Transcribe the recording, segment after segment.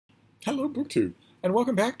Hello, BookTube, and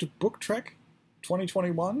welcome back to Book Trek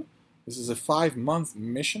 2021. This is a 5-month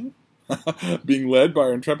mission being led by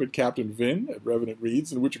our intrepid Captain Vin at Revenant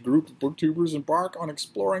Reads, in which a group of booktubers embark on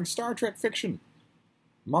exploring Star Trek fiction,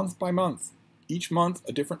 month by month. Each month,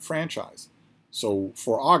 a different franchise. So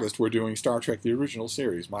for August, we're doing Star Trek the Original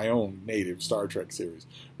Series, my own native Star Trek series,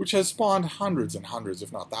 which has spawned hundreds and hundreds,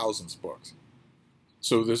 if not thousands, of books.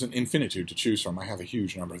 So there's an infinitude to choose from. I have a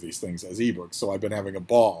huge number of these things as ebooks, so I've been having a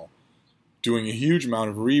ball doing a huge amount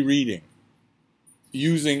of rereading,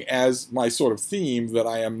 using as my sort of theme that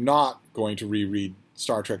I am not going to reread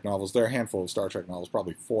Star Trek novels. There are a handful of Star Trek novels,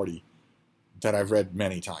 probably 40, that I've read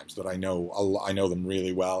many times, that I know them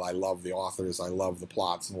really well. I love the authors, I love the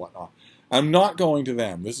plots and whatnot. I'm not going to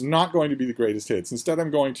them. This is not going to be the greatest hits. Instead, I'm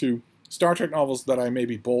going to Star Trek novels that I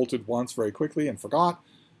maybe bolted once very quickly and forgot.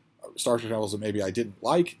 Star Trek novels that maybe I didn't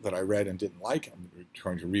like, that I read and didn't like. I'm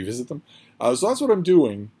trying to revisit them. So that's what I'm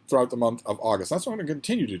doing throughout the month of August. That's what I'm going to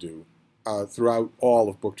continue to do throughout all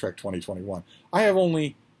of Book Trek 2021. I have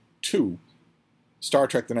only 2 Star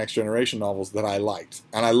Trek The Next Generation novels that I liked,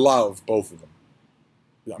 and I love both of them.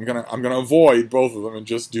 I'm gonna avoid both of them and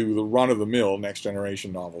just do the run-of-the-mill Next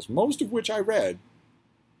Generation novels, most of which I read,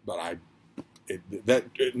 but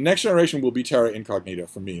Next Generation will be Terra Incognita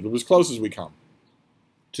for me. It was as close as we come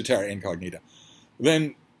to Terra Incognita.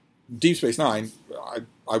 Then Deep Space Nine,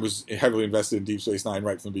 I was heavily invested in Deep Space Nine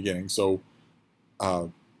right from the beginning, so I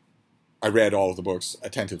read all of the books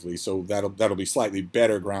attentively, so that'll be slightly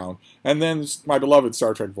better ground. And then my beloved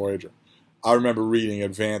Star Trek Voyager. I remember reading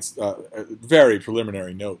advanced, very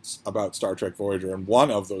preliminary notes about Star Trek Voyager, and one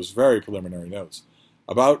of those very preliminary notes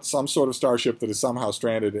about some sort of starship that is somehow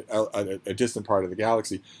stranded at a distant part of the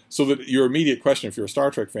galaxy, so that your immediate question, if you're a Star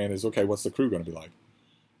Trek fan, is, okay, what's the crew going to be like?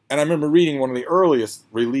 And I remember reading one of the earliest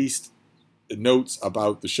released notes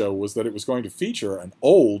about the show was that it was going to feature an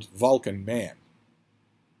old Vulcan man.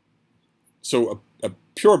 So a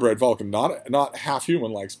purebred Vulcan, not half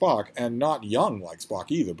human like Spock, and not young like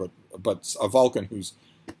Spock either, but a Vulcan who's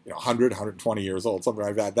 100, 120 years old, something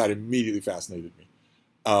like that. That immediately fascinated me.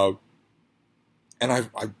 And I,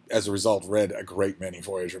 as a result, read a great many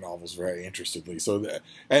Voyager novels very interestedly.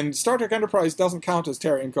 And Star Trek Enterprise doesn't count as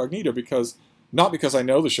Terra Incognita not because I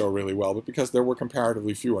know the show really well, but because there were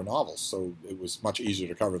comparatively fewer novels, so it was much easier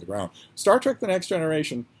to cover the ground. Star Trek The Next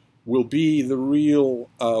Generation will be the real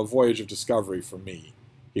voyage of discovery for me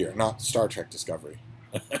here, not Star Trek Discovery.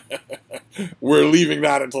 We're leaving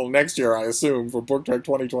that until next year, I assume, for Book Trek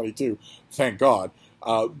 2022. Thank God.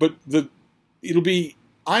 But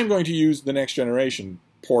I'm going to use the Next Generation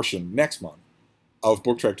portion next month of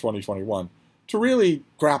Book Trek 2021 to really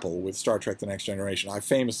grapple with Star Trek The Next Generation. I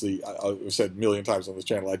famously, I've said a million times on this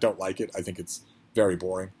channel, I don't like it. I think it's very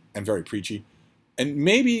boring and very preachy. And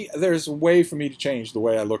maybe there's a way for me to change the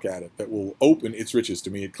way I look at it that will open its riches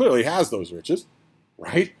to me. It clearly has those riches,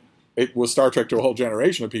 right? It was Star Trek to a whole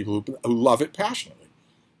generation of people who love it passionately.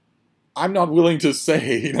 I'm not willing to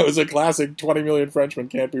say, as a classic 20 million Frenchmen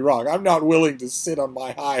can't be wrong. I'm not willing to sit on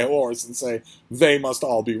my high horse and say they must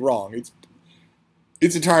all be wrong.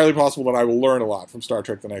 It's entirely possible that I will learn a lot from Star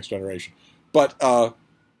Trek The Next Generation. But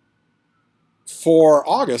for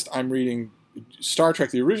August, I'm reading Star Trek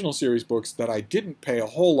the Original Series books that I didn't pay a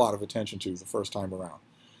whole lot of attention to the first time around.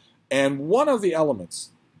 And one of the elements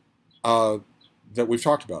that we've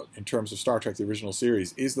talked about in terms of Star Trek the Original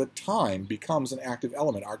Series is that time becomes an active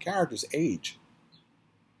element. Our characters age.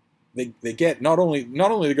 They get not only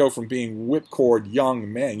they go from being whipcord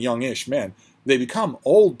young men, youngish men, they become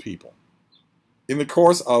old people. In the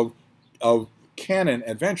course of canon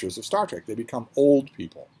adventures of Star Trek, they become old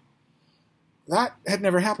people. That had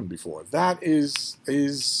never happened before. That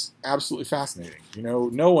is absolutely fascinating.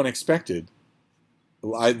 No one expected.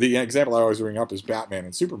 The example I always bring up is Batman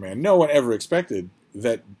and Superman. No one ever expected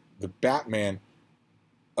that the Batman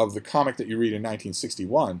of the comic that you read in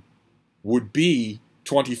 1961 would be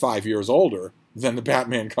 25 years older than the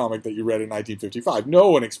Batman comic that you read in 1955. No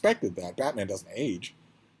one expected that. Batman doesn't age.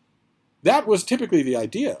 That was typically the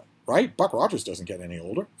idea, right? Buck Rogers doesn't get any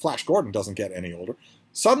older. Flash Gordon doesn't get any older.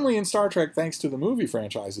 Suddenly in Star Trek, thanks to the movie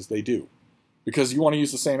franchises, they do. Because you want to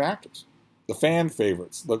use the same actors. The fan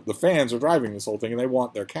favorites. The fans are driving this whole thing, and they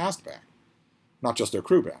want their cast back. Not just their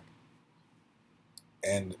crew back.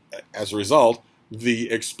 And as a result,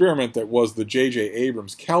 the experiment that was the J.J.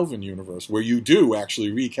 Abrams Kelvin universe, where you do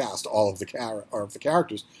actually recast all of the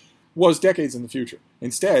characters, was decades in the future.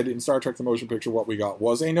 Instead, in Star Trek the Motion Picture, what we got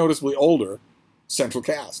was a noticeably older central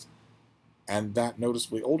cast. And that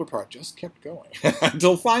noticeably older part just kept going.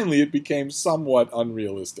 Until finally it became somewhat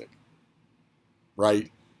unrealistic.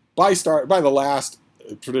 Right? By the last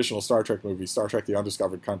traditional Star Trek movie, Star Trek The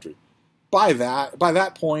Undiscovered Country, by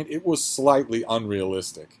that point, it was slightly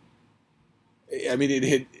unrealistic. I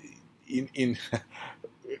mean,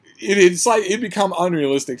 it become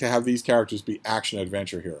unrealistic to have these characters be action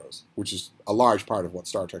adventure heroes, which is a large part of what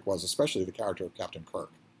Star Trek was, especially the character of Captain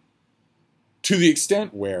Kirk. To the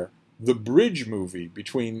extent where the bridge movie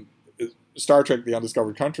between Star Trek: The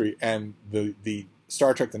Undiscovered Country and the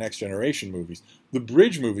Star Trek: The Next Generation movies, the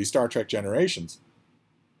bridge movie Star Trek Generations,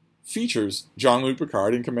 features Jean-Luc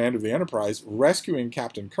Picard in command of the Enterprise rescuing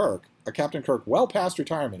Captain Kirk, a Captain Kirk well past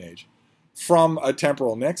retirement age, from a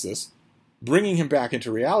temporal nexus, bringing him back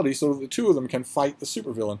into reality so that the two of them can fight the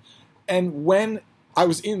supervillain. And when I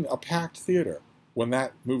was in a packed theater when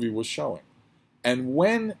that movie was showing, and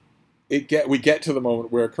when we get to the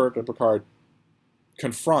moment where Kirk and Picard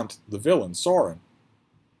confront the villain, Soren,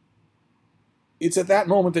 it's at that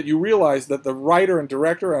moment that you realize that the writer and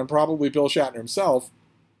director, and probably Bill Shatner himself,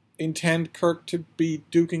 intend Kirk to be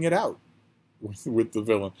duking it out with the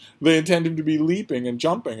villain. They intend him to be leaping and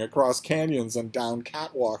jumping across canyons and down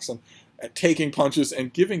catwalks and taking punches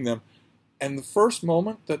and giving them. And the first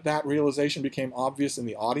moment that realization became obvious in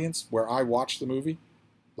the audience where I watched the movie,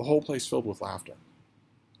 the whole place filled with laughter.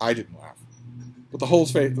 I didn't laugh, but the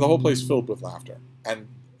whole place filled with laughter. And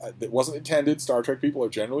it wasn't intended. Star Trek people are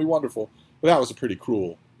generally wonderful, but that was a pretty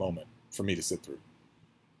cruel moment for me to sit through.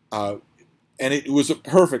 And it was a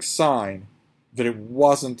perfect sign that it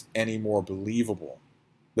wasn't any more believable.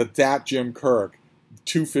 That Jim Kirk,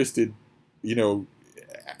 two-fisted,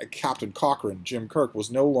 Captain Cochrane, Jim Kirk, was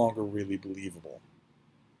no longer really believable.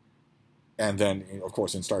 And then, of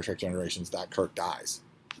course, in Star Trek Generations, that Kirk dies.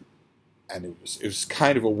 And it was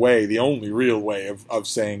kind of a way, the only real way of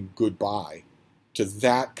saying goodbye to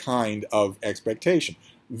that kind of expectation.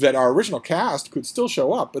 That our original cast could still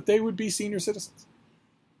show up, but they would be senior citizens.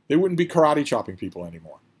 They wouldn't be karate chopping people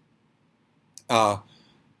anymore.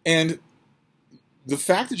 And the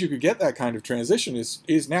fact that you could get that kind of transition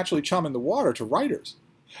is naturally chum in the water to writers.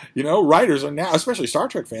 Writers are now, especially Star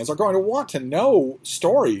Trek fans, are going to want to know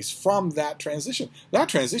stories from that transition. That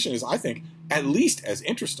transition is, I think, at least as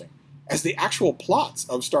interesting as the actual plots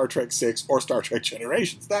of Star Trek VI or Star Trek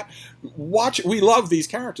Generations. We love these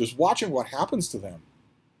characters. Watching what happens to them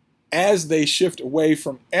as they shift away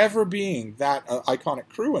from ever being that iconic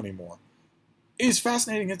crew anymore is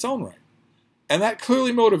fascinating in its own right. And that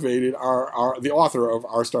clearly motivated the author of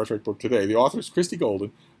our Star Trek book today. The author is Christy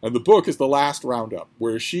Golden, and the book is The Last Roundup,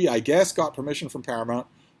 where she, I guess, got permission from Paramount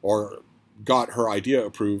or got her idea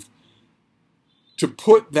approved to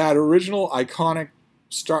put that original iconic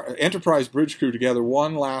Enterprise bridge crew together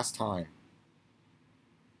one last time.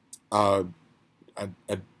 A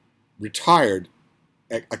retired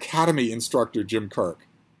Academy instructor, Jim Kirk.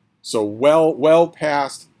 So well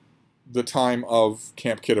past the time of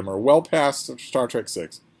Camp Kittimer, well past Star Trek VI,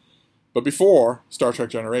 but before Star Trek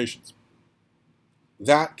Generations.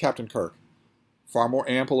 That Captain Kirk, far more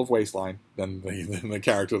ample of waistline than the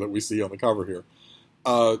character that we see on the cover here,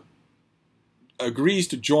 agrees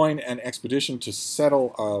to join an expedition to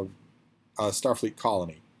settle a Starfleet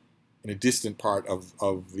colony in a distant part of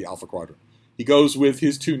the Alpha Quadrant. He goes with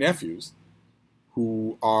his two nephews,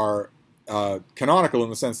 who are canonical in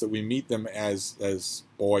the sense that we meet them as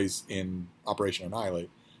boys in Operation Annihilate,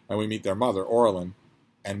 and we meet their mother, Orlin,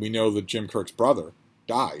 and we know that Jim Kirk's brother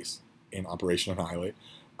dies in Operation Annihilate.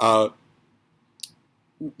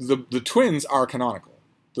 The twins are canonical.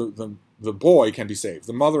 The boy can be saved.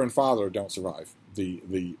 The mother and father don't survive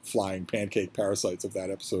the flying pancake parasites of that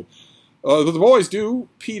episode. The boys do.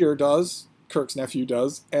 Peter does. Kirk's nephew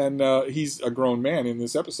does, and he's a grown man in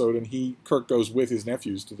this episode, and Kirk goes with his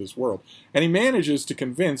nephews to this world. And he manages to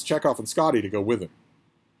convince Chekhov and Scotty to go with him.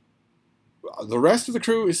 The rest of the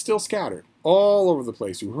crew is still scattered all over the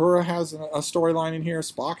place. Uhura has a storyline in here,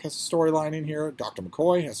 Spock has a storyline in here, Dr.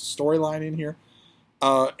 McCoy has a storyline in here,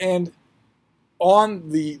 and on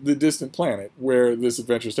the distant planet where this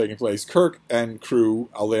adventure is taking place, Kirk and crew,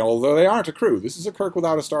 although they aren't a crew, this is a Kirk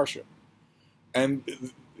without a starship.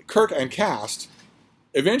 And Kirk and cast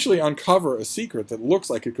eventually uncover a secret that looks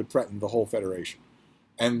like it could threaten the whole Federation.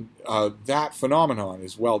 And that phenomenon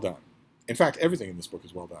is well done. In fact, everything in this book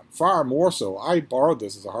is well done. Far more so, I borrowed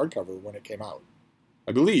this as a hardcover when it came out.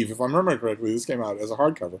 I believe, if I remember correctly, this came out as a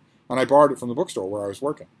hardcover, and I borrowed it from the bookstore where I was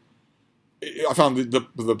working. I found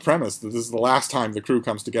the premise that this is the last time the crew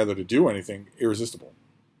comes together to do anything irresistible.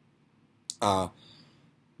 The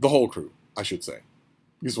whole crew, I should say.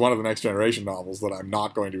 Because one of the Next Generation novels that I'm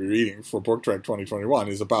not going to be reading for Book Trek 2021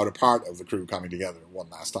 is about a part of the crew coming together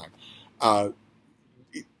one last time.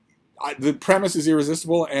 The premise is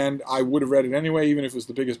irresistible, and I would have read it anyway, even if it was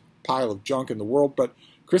the biggest pile of junk in the world. But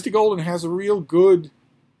Christy Golden has a real good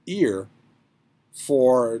ear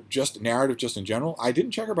for just narrative, just in general. I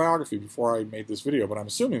didn't check her biography before I made this video, but I'm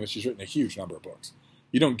assuming that she's written a huge number of books.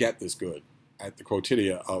 You don't get this good at the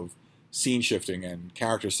quotidia of scene shifting and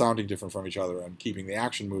characters sounding different from each other and keeping the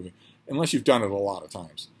action moving, unless you've done it a lot of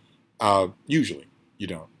times. Usually, you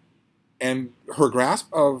don't. And her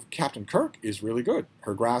grasp of Captain Kirk is really good.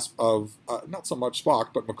 Her grasp of, not so much Spock,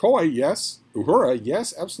 but McCoy, yes. Uhura,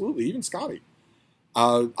 yes, absolutely. Even Scotty.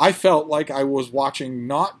 I felt like I was watching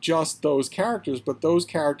not just those characters, but those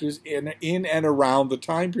characters in and around the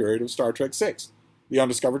time period of Star Trek VI, The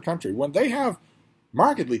Undiscovered Country, when they have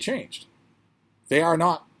markedly changed. They are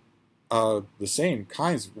not the same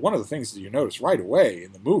kinds. One of the things that you notice right away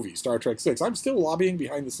in the movie, Star Trek VI, I'm still lobbying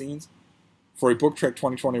behind the scenes for a Book Trek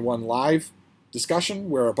 2021 live discussion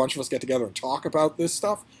where a bunch of us get together and talk about this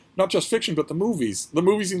stuff. Not just fiction, but the movies. The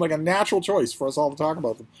movies seem like a natural choice for us all to talk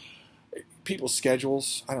about them. People's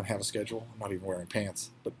schedules, I don't have a schedule, I'm not even wearing pants,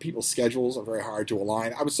 but people's schedules are very hard to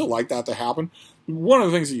align. I would still like that to happen. One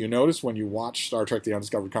of the things that you notice when you watch Star Trek The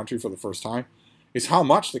Undiscovered Country for the first time is how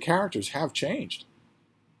much the characters have changed.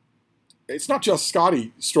 It's not just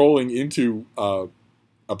Scotty strolling into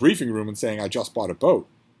a briefing room and saying, I just bought a boat.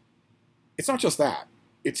 It's not just that.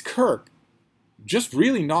 It's Kirk just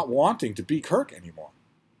really not wanting to be Kirk anymore.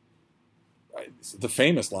 The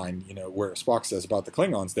famous line, where Spock says about the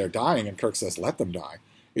Klingons, they're dying, and Kirk says, let them die,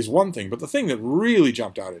 is one thing. But the thing that really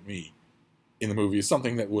jumped out at me in the movie is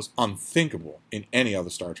something that was unthinkable in any other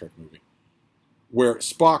Star Trek movie, where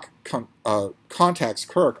Spock contacts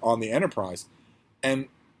Kirk on the Enterprise and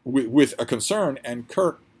with a concern, and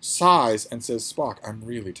Kirk sighs and says, Spock, I'm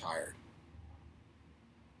really tired.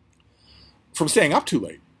 From staying up too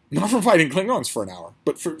late. Not from fighting Klingons for an hour,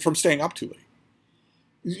 but from staying up too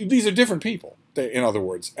late. These are different people, in other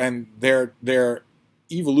words, and their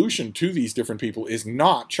evolution to these different people is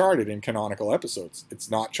not charted in canonical episodes.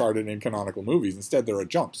 It's not charted in canonical movies. Instead, there are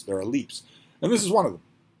jumps, there are leaps, and this is one of them.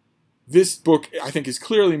 This book, I think, is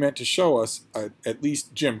clearly meant to show us, at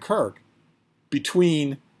least Jim Kirk,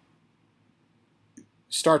 between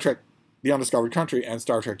Star Trek The Undiscovered Country and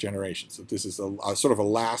Star Trek Generations. So this is a sort of a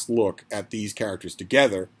last look at these characters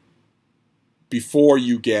together before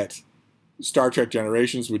you get Star Trek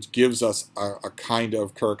Generations, which gives us a kind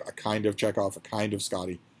of Kirk, a kind of Chekhov, a kind of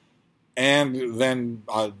Scotty, and then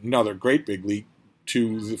another great big leap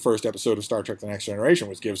to the first episode of Star Trek The Next Generation,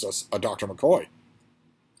 which gives us a Dr. McCoy,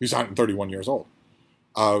 who's 131 years old.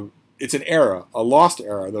 It's an era, a lost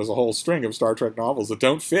era. There's a whole string of Star Trek novels that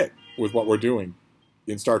don't fit with what we're doing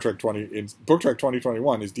in in Book Trek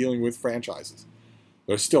 2021 is dealing with franchises.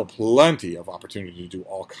 There's still plenty of opportunity to do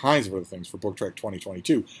all kinds of other things for Book Trek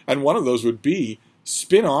 2022. And one of those would be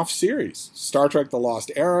spin-off series. Star Trek The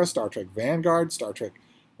Lost Era, Star Trek Vanguard, Star Trek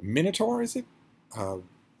Minotaur, is it? There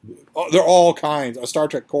are all kinds, Star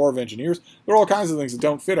Trek Corps of Engineers. There are all kinds of things that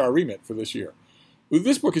don't fit our remit for this year.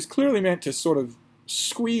 This book is clearly meant to sort of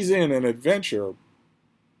squeeze in an adventure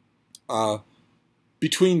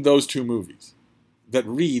between those two movies that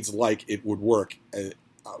reads like it would work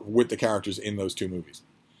with the characters in those two movies.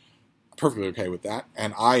 Perfectly okay with that,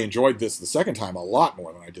 and I enjoyed this the second time a lot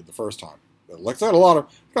more than I did the first time. It's got a lot of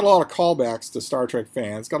callbacks to Star Trek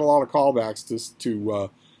fans. It's got a lot of callbacks to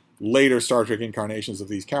later Star Trek incarnations of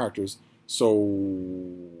these characters. So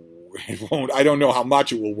it won't. I don't know how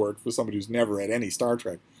much it will work for somebody who's never read any Star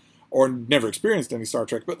Trek or never experienced any Star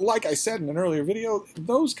Trek. But like I said in an earlier video,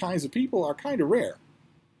 those kinds of people are kind of rare.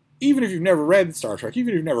 Even if you've never read Star Trek, even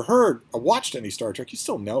if you've never heard or watched any Star Trek, you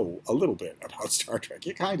still know a little bit about Star Trek.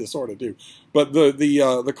 You kind of, sort of do. But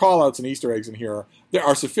the call-outs and Easter eggs in here, there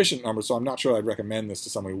are sufficient numbers, so I'm not sure I'd recommend this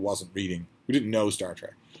to someone who wasn't reading, who didn't know Star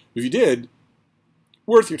Trek. If you did,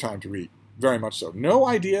 worth your time to read. Very much so. No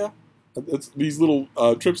idea. It's these little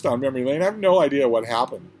trips down memory lane. I have no idea what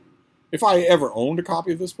happened. If I ever owned a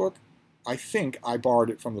copy of this book, I think I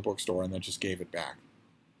borrowed it from the bookstore and then just gave it back.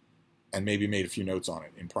 And maybe made a few notes on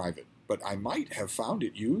it in private. But I might have found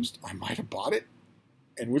it used. I might have bought it.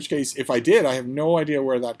 In which case, if I did, I have no idea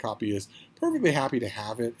where that copy is. Perfectly happy to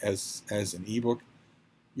have it as an ebook.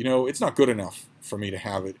 It's not good enough for me to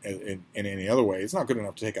have it in any other way. It's not good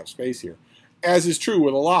enough to take up space here. As is true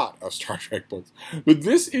with a lot of Star Trek books. But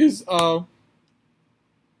this is the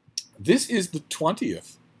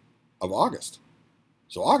 20th of August.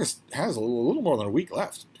 So August has a little more than a week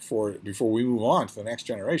left before we move on to the Next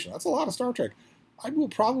Generation. That's a lot of Star Trek. I will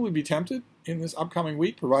probably be tempted in this upcoming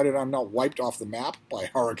week, provided I'm not wiped off the map by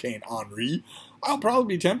Hurricane Henri. I'll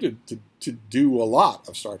probably be tempted to do a lot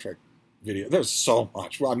of Star Trek video. There's so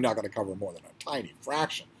much. Well, I'm not going to cover more than a tiny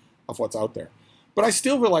fraction of what's out there. But I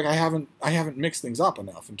still feel like I haven't mixed things up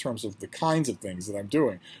enough in terms of the kinds of things that I'm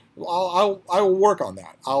doing. I will work on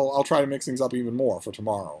that. I'll try to mix things up even more for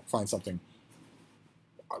tomorrow. Find something.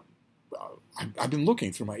 I've been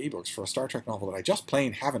looking through my ebooks for a Star Trek novel that I just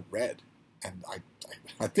plain haven't read, and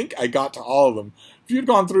I think I got to all of them. If you'd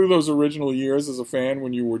gone through those original years as a fan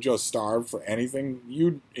when you were just starved for anything,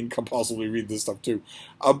 you'd compulsively read this stuff too.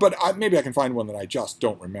 But maybe I can find one that I just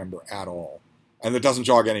don't remember at all, and that doesn't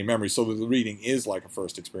jog any memory, so that the reading is like a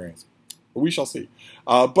first experience. But we shall see.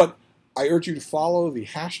 But I urge you to follow the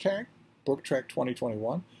hashtag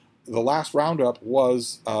BookTrek2021. The last roundup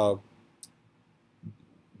was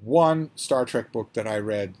one Star Trek book that I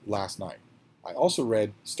read last night. I also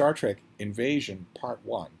read Star Trek Invasion Part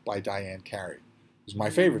 1 by Diane Carey, who's my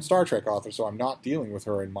favorite Star Trek author, so I'm not dealing with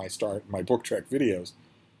her in my Book Trek videos.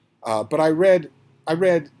 But I read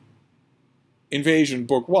Invasion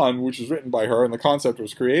Book 1, which was written by her, and the concept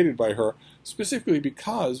was created by her, specifically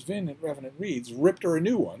because Vin at Revenant Reads ripped her a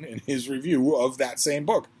new one in his review of that same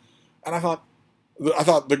book. And I thought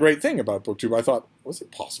the great thing about BookTube, I thought, was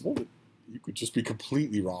it possible that you could just be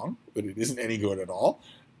completely wrong, that it isn't any good at all?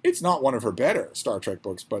 It's not one of her better Star Trek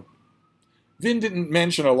books, but Vin didn't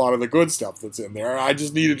mention a lot of the good stuff that's in there. I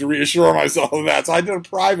just needed to reassure myself of that. So I did a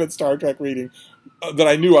private Star Trek reading that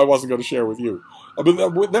I knew I wasn't going to share with you.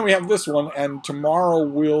 But then we have this one, and tomorrow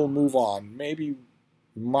we'll move on, maybe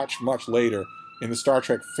much, much later in the Star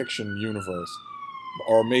Trek fiction universe.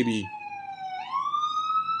 Or maybe...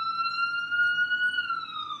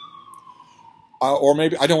 I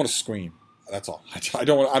don't want to scream. That's all. I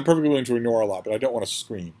don't want. I'm perfectly willing to ignore a lot, but I don't want to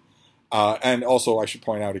scream. And also, I should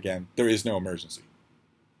point out again, there is no emergency.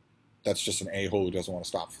 That's just an a-hole who doesn't want to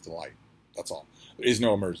stop for the light. That's all. There is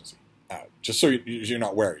no emergency. Just so you're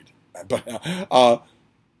not worried. But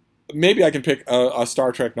maybe I can pick a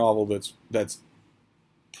Star Trek novel that's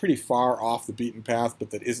pretty far off the beaten path, but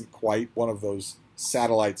that isn't quite one of those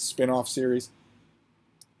satellite spin-off series.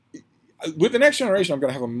 With the Next Generation, I'm going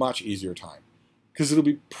to have a much easier time, because it'll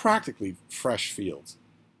be practically fresh fields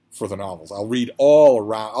for the novels. I'll read all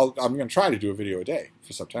around. I'm going to try to do a video a day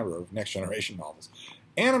for September of Next Generation novels.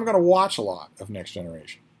 And I'm going to watch a lot of Next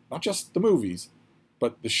Generation. Not just the movies,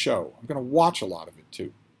 but the show. I'm going to watch a lot of it,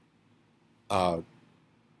 too.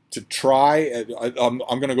 To try, I'm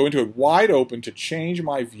going to go into it wide open to change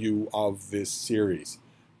my view of this series,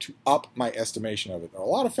 to up my estimation of it. There are a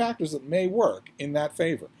lot of factors that may work in that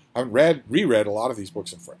favor. I haven't reread a lot of these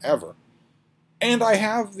books in forever. And I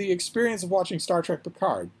have the experience of watching Star Trek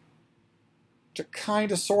Picard to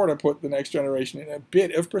kind of sort of put the Next Generation in a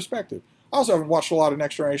bit of perspective. I also haven't watched a lot of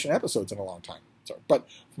Next Generation episodes in a long time. But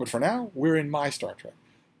for now, we're in my Star Trek.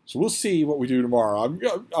 So we'll see what we do tomorrow.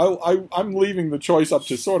 I'm leaving the choice up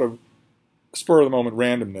to sort of spur-of-the-moment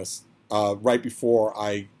randomness right before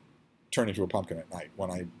I turn into a pumpkin at night, when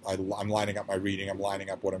I'm lining up my reading, I'm lining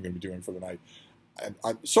up what I'm going to be doing for the night.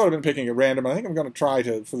 I've sort of been picking at random. I think I'm going to try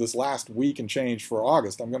to, for this last week and change for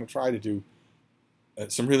August, I'm going to try to do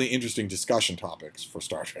some really interesting discussion topics for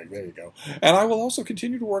Star Trek. There you go. And I will also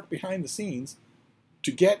continue to work behind the scenes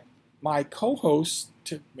to get my co-hosts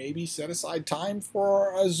to maybe set aside time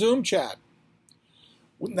for a Zoom chat.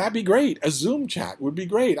 Wouldn't that be great? A Zoom chat would be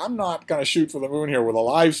great. I'm not going to shoot for the moon here with a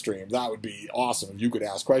live stream. That would be awesome if you could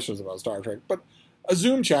ask questions about Star Trek. But a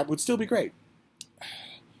Zoom chat would still be great.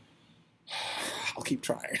 I'll keep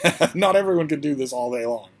trying. Not everyone can do this all day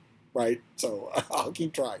long, right? So I'll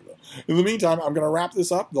keep trying, though. In the meantime, I'm going to wrap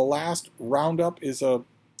this up. The last roundup is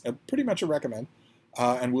pretty much a recommend,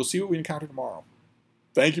 and we'll see what we encounter tomorrow.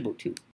 Thank you, BookTube.